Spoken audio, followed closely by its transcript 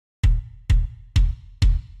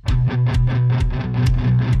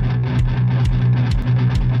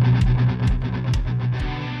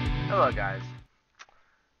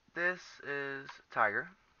this is Tiger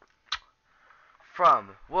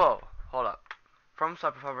from, whoa, hold up, from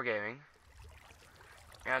Cyberpuffer Gaming,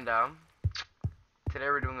 and today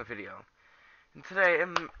we're doing a video. And today,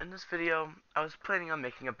 in this video, I was planning on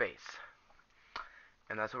making a base,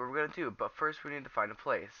 and that's what we're gonna do. But first, we need to find a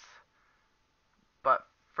place. But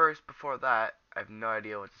first, before that, I have no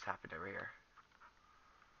idea what just happened over here.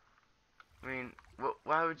 I mean,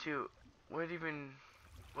 why would you, what even,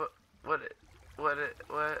 what, what, what,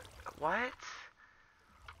 what, what?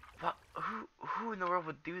 What? Who in the world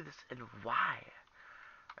would do this, and why?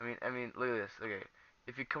 I mean, look at this. Okay,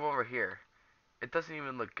 if you come over here, it doesn't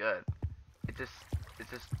even look good. It's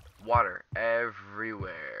just water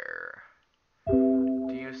everywhere.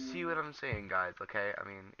 Do you see what I'm saying, guys? Okay, I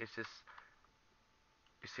mean, it's just,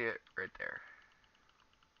 you see it right there.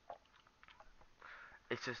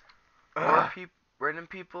 It's just more random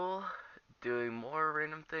people doing more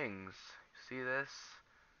random things. See this?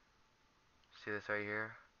 See this right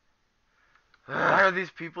here? Why are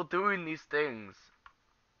these people doing these things?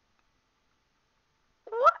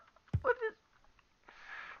 What? What is?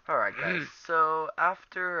 Alright, guys. So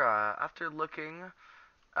after looking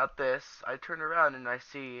at this, I turn around and I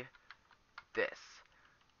see this.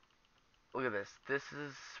 Look at this. This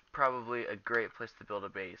is probably a great place to build a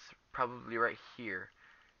base. Probably right here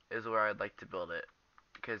is where I'd like to build it,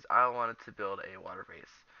 because I wanted to build a water base.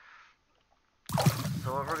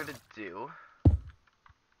 So what we're gonna do,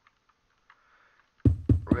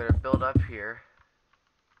 we're gonna build up here.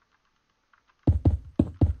 If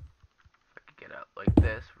I could get up like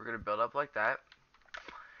this, we're gonna build up like that.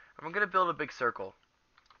 And we're gonna build a big circle.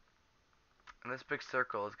 And this big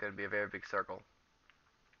circle is gonna be a very big circle.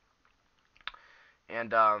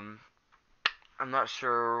 And I'm not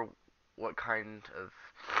sure what kind of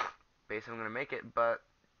base I'm gonna make it, but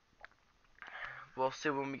we'll see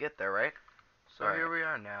when we get there, right? So here we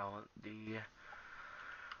are now.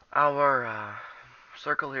 Our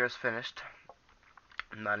circle here is finished.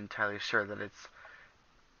 I'm not entirely sure that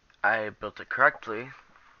I built it correctly.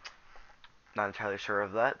 Not entirely sure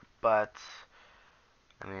of that, but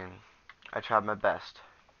I mean, I tried my best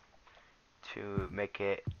to make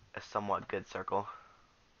it a somewhat good circle.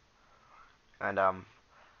 And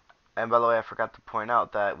by the way, I forgot to point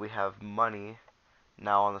out that we have money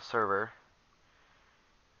now on the server.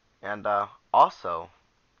 And also,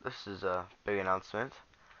 this is a big announcement.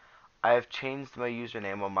 I have changed my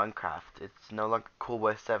username on Minecraft. It's no longer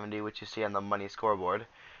CoolBoy70, which you see on the money scoreboard.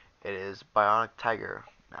 It is Bionic Tiger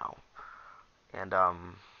now. And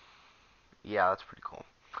yeah, that's pretty cool.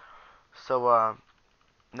 So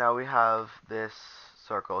now we have this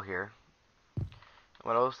circle here.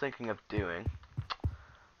 What I was thinking of doing,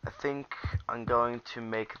 I think I'm going to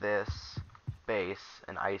make this base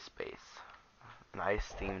an ice base, an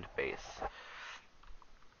ice themed base.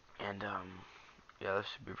 And yeah, this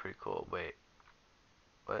should be pretty cool. Wait,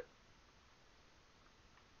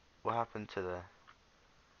 what happened to the,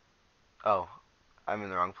 oh, I'm in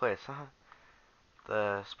the wrong place.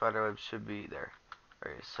 The spider web should be there.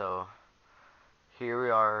 Alright, so here we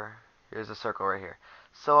are. Here's a circle right here.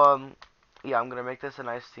 So yeah, I'm gonna make this a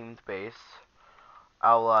nice themed base.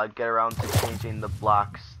 I'll get around to changing the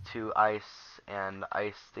blocks to ice and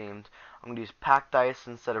ice themed. I'm gonna use packed ice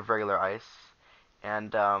instead of regular ice.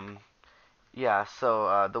 And yeah,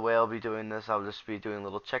 so the way I'll be doing this, I'll just be doing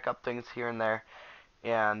little checkup things here and there.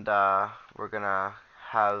 And we're gonna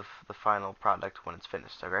have the final product when it's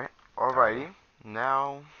finished, okay? Alrighty,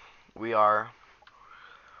 now we are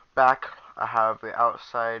back. I have the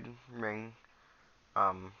outside ring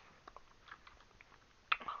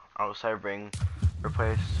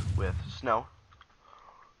replaced with snow.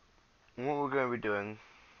 And what we're going to be doing,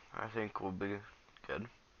 I think will be good,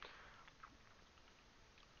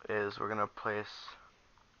 is we're going to place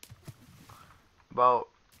about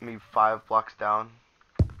maybe 5 blocks down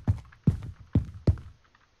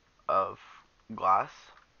of glass,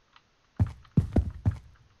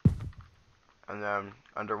 and then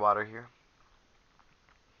underwater here.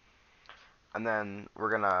 And then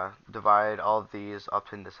we're gonna divide all of these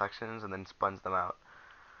up into sections and then sponge them out.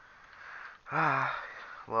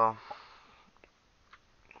 Well,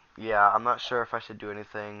 yeah, I'm not sure if I should do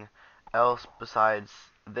anything else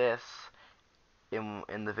besides this in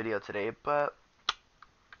the video today, but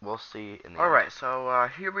we'll see in the end. Alright, so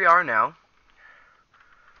here we are now.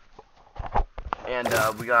 And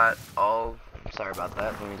we got all, sorry about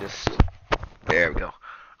that, let me just, there we go.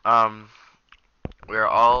 We're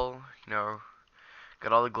all, you know,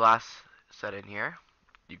 got all the glass set in here.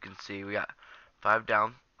 You can see we got 5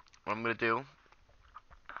 down. What I'm gonna do,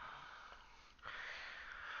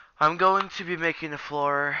 I'm going to be making the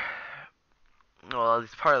floor well, at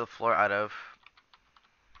least part of the floor out of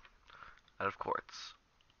quartz.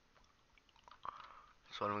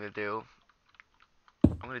 So what I'm gonna do,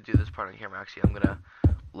 I'm gonna do this part on camera. Actually, I'm gonna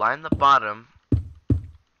line the bottom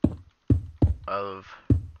of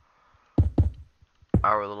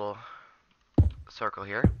our little circle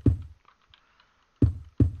here,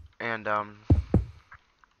 and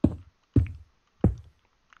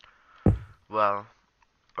well,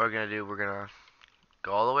 what we're gonna do, we're gonna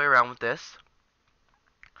go all the way around with this,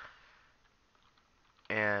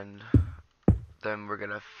 and then we're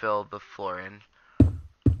gonna fill the floor in.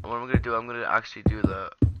 And what I'm gonna do, I'm gonna actually do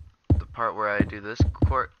the part where I do this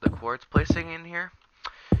the quartz placing in here.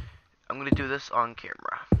 I'm gonna do this on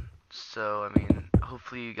camera. So I mean,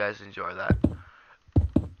 hopefully you guys enjoy that.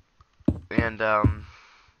 And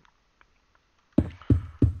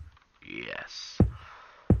yes.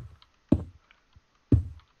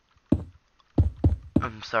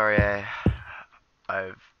 I'm sorry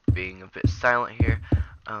I've being a bit silent here.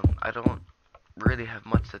 I don't really have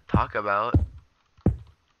much to talk about.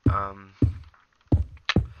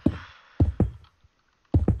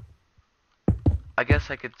 I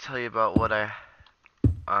guess I could tell you about what I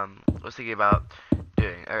was thinking about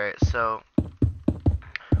doing. Alright, so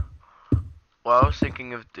what I was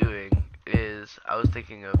thinking of doing is I was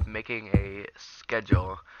thinking of making a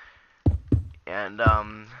schedule, and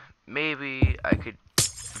maybe I could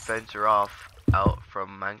venture off out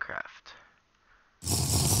from Minecraft.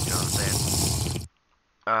 You know what I'm saying?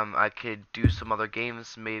 I could do some other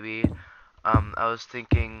games maybe. I was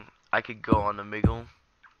thinking I could go on Omegle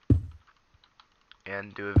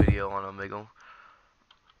and do a video on Omegle,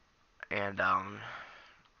 and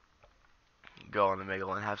go on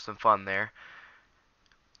Omegle and have some fun there.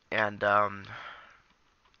 And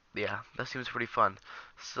yeah, that seems pretty fun.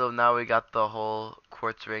 So now we got the whole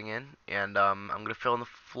quartz ring in, and I'm gonna fill in the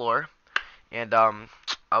floor, and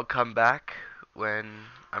I'll come back when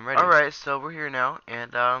I'm ready. Alright, so we're here now,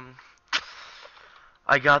 and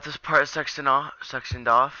I got this part sectioned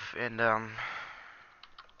off, and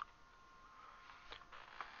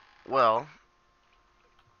well,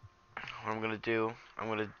 what I'm gonna do, I'm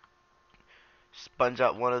gonna sponge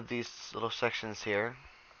out one of these little sections here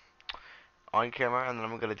on camera, and then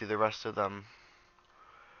I'm gonna do the rest of them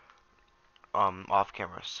off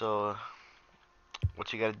camera. So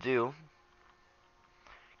what you gotta do,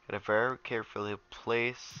 gotta very carefully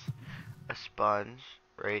place a sponge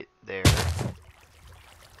right there,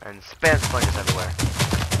 and spam sponges everywhere.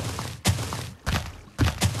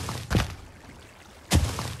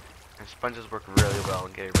 And sponges work really well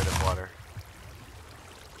in getting rid of water.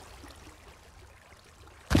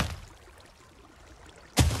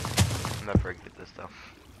 I'm not very good at this though.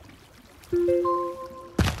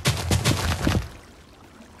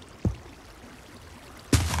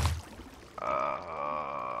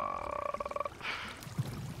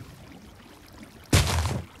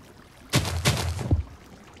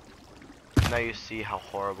 Now you see how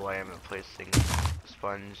horrible I am at placing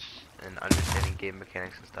sponge and understanding game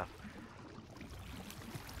mechanics and stuff.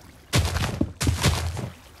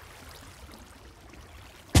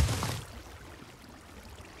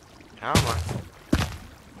 Come on.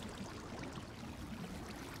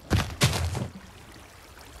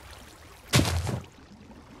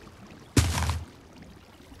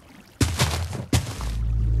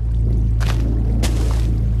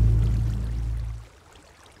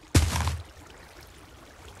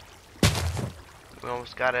 We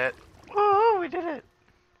almost got it. Woo, we did it!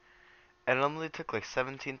 And it only took like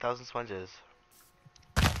 17,000 sponges.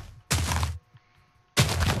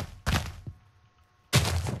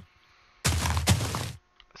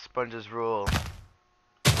 Sponges rule.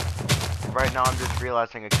 Right now I'm just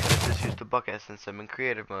realizing I could have just used a bucket since I'm in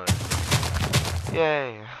creative mode.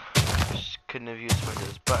 Yay! Just couldn't have used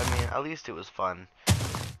sponges, but I mean, at least it was fun.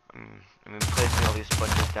 I mean, placing all these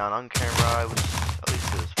sponges down on camera, at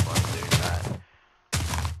least it was fun doing that.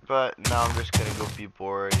 But now I'm just gonna go be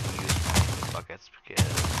bored and use my buckets because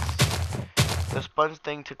the sponge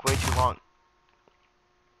thing took way too long.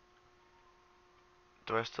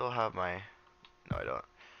 Do I still have my... No, I don't.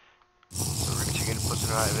 So Rick Chicken puts it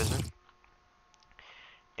in night vision.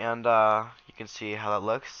 And you can see how that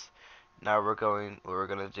looks. Now what we're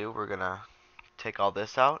gonna do, we're gonna take all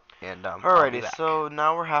this out, and alrighty, so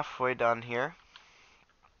now we're halfway done here,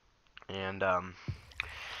 and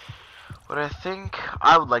what I think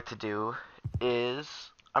I would like to do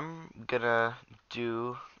is I'm gonna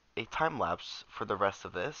do a time lapse for the rest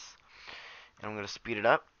of this, and I'm gonna speed it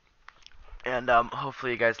up, and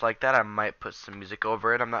hopefully you guys like that. I might put some music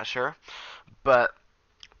over it, I'm not sure, but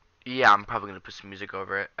yeah, I'm probably gonna put some music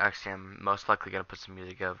over it. Actually, I'm most likely gonna put some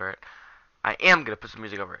music over it. I am gonna put some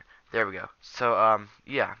music over it. There we go. So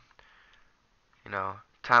yeah, you know,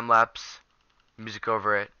 time lapse, music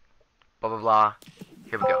over it, blah blah blah.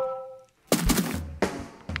 Here we go.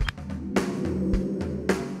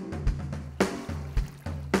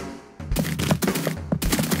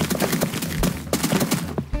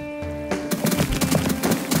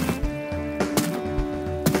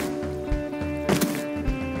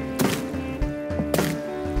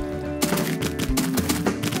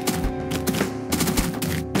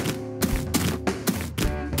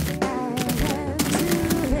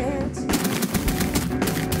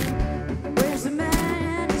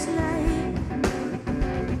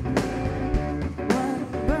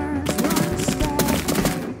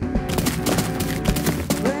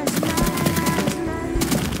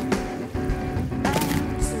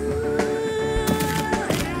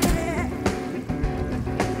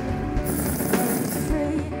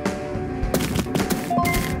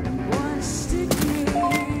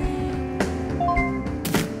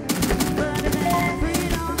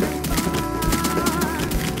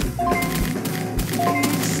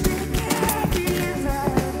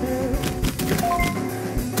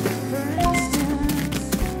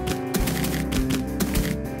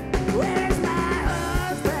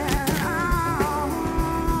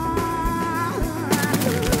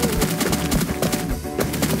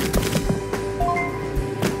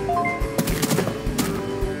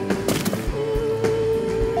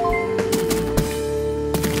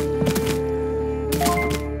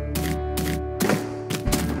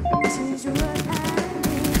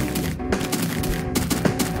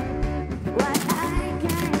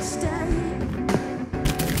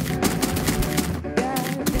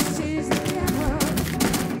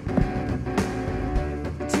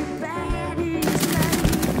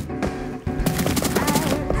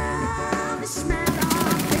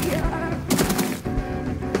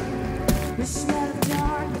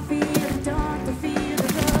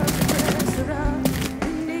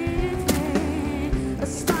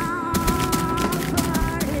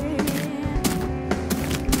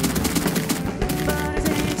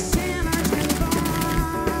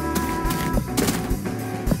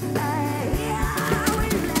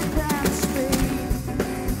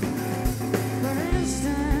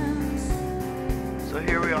 So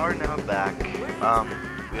here we are now back.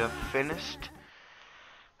 We have finished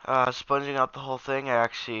sponging out the whole thing. I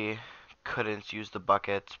actually couldn't use the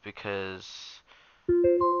buckets because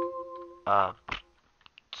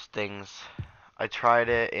things. I tried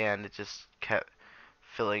it and it just kept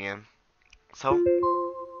filling in. So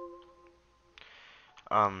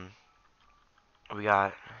we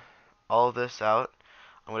got all of this out.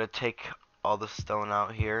 I'm gonna take all the stone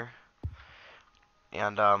out here,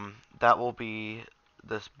 and that will be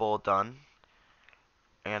this bowl done.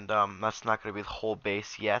 And that's not gonna be the whole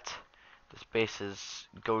base yet. This base is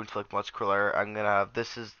going to look much cooler. I'm gonna have,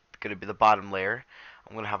 this is gonna be the bottom layer.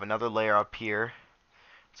 I'm gonna have another layer up here.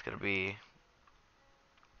 It's gonna be,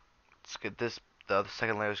 it's good. The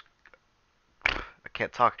second layer is, I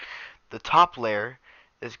can't talk. The top layer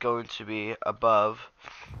is going to be above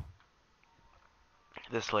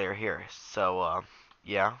this layer here. So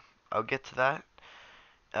yeah, I'll get to that.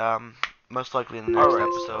 Most likely in the next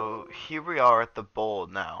episode. So here we are at the bowl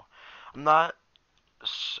now. I'm not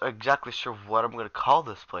exactly sure what I'm gonna call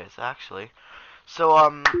this place actually.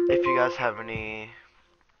 So if you guys have any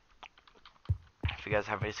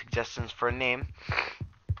suggestions for a name,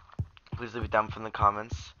 please leave it down in the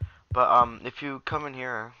comments. But if you come in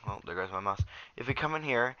here, oh, there goes my mouse. If you come in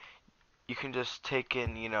here, you can just take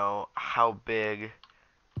in, you know, how big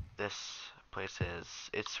this place is.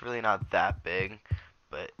 It's really not that big,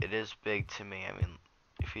 but it is big to me. I mean,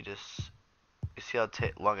 if you just, you see how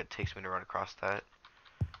long it takes me to run across that?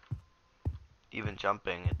 Even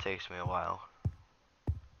jumping, it takes me a while.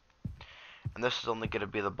 And this is only going to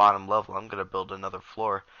be the bottom level. I'm going to build another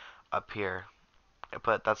floor up here.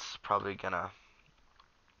 But that's probably going to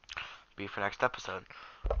be for next episode.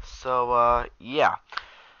 So, yeah.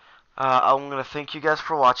 I'm going to thank you guys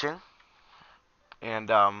for watching.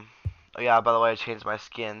 And, oh yeah, by the way, I changed my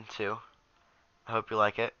skin, too. I hope you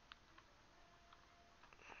like it.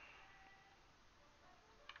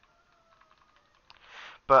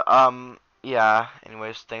 But, yeah,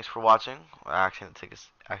 anyways, thanks for watching. I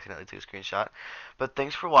accidentally took a screenshot. But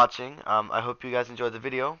thanks for watching. I hope you guys enjoyed the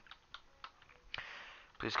video.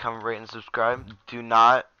 Please comment, rate, and subscribe. Do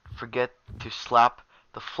not forget to slap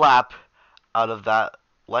the flap out of that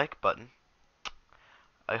like button.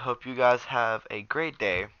 I hope you guys have a great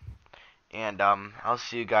day. And I'll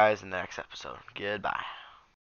see you guys in the next episode. Goodbye.